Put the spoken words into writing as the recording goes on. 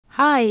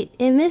Hi,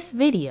 in this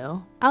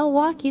video, I'll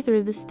walk you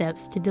through the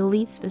steps to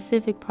delete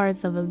specific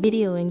parts of a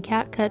video in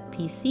CapCut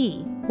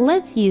PC.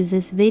 Let's use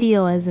this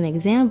video as an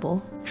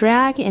example.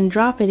 Drag and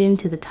drop it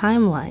into the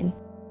timeline.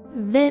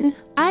 Then,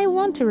 I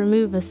want to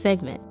remove a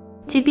segment.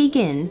 To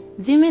begin,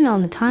 zoom in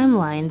on the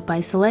timeline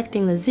by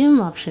selecting the zoom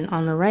option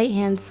on the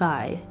right-hand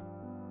side.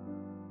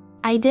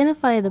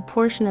 Identify the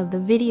portion of the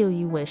video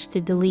you wish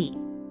to delete.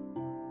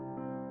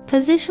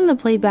 Position the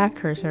playback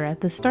cursor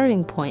at the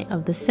starting point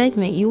of the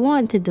segment you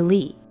want to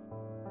delete.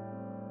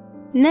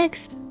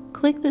 Next,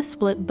 click the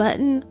split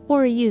button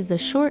or use the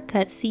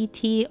shortcut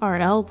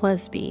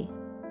Ctrl+B.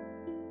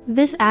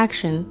 This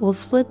action will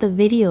split the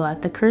video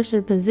at the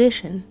cursor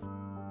position.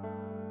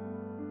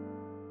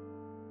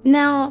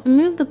 Now,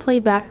 move the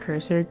playback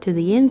cursor to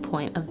the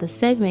endpoint of the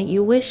segment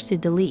you wish to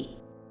delete.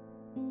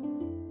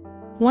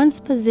 Once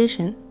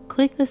positioned,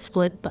 click the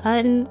split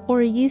button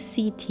or use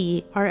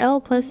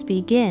Ctrl+B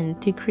again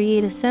to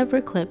create a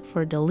separate clip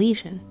for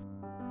deletion.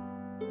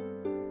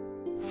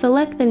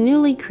 Select the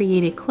newly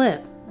created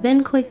clip,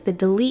 then click the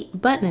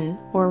Delete button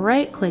or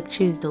right-click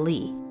Choose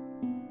Delete.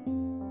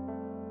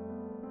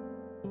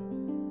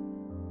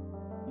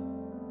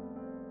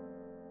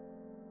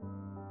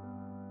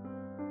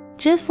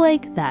 Just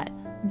like that,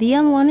 the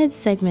unwanted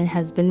segment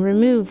has been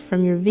removed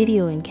from your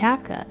video in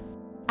CapCut.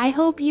 I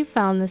hope you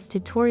found this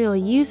tutorial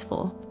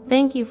useful.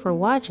 Thank you for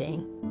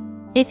watching.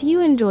 If you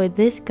enjoyed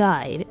this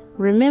guide,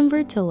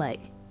 remember to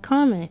like,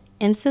 comment,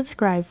 and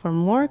subscribe for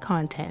more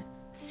content.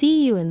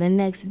 See you in the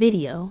next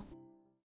video.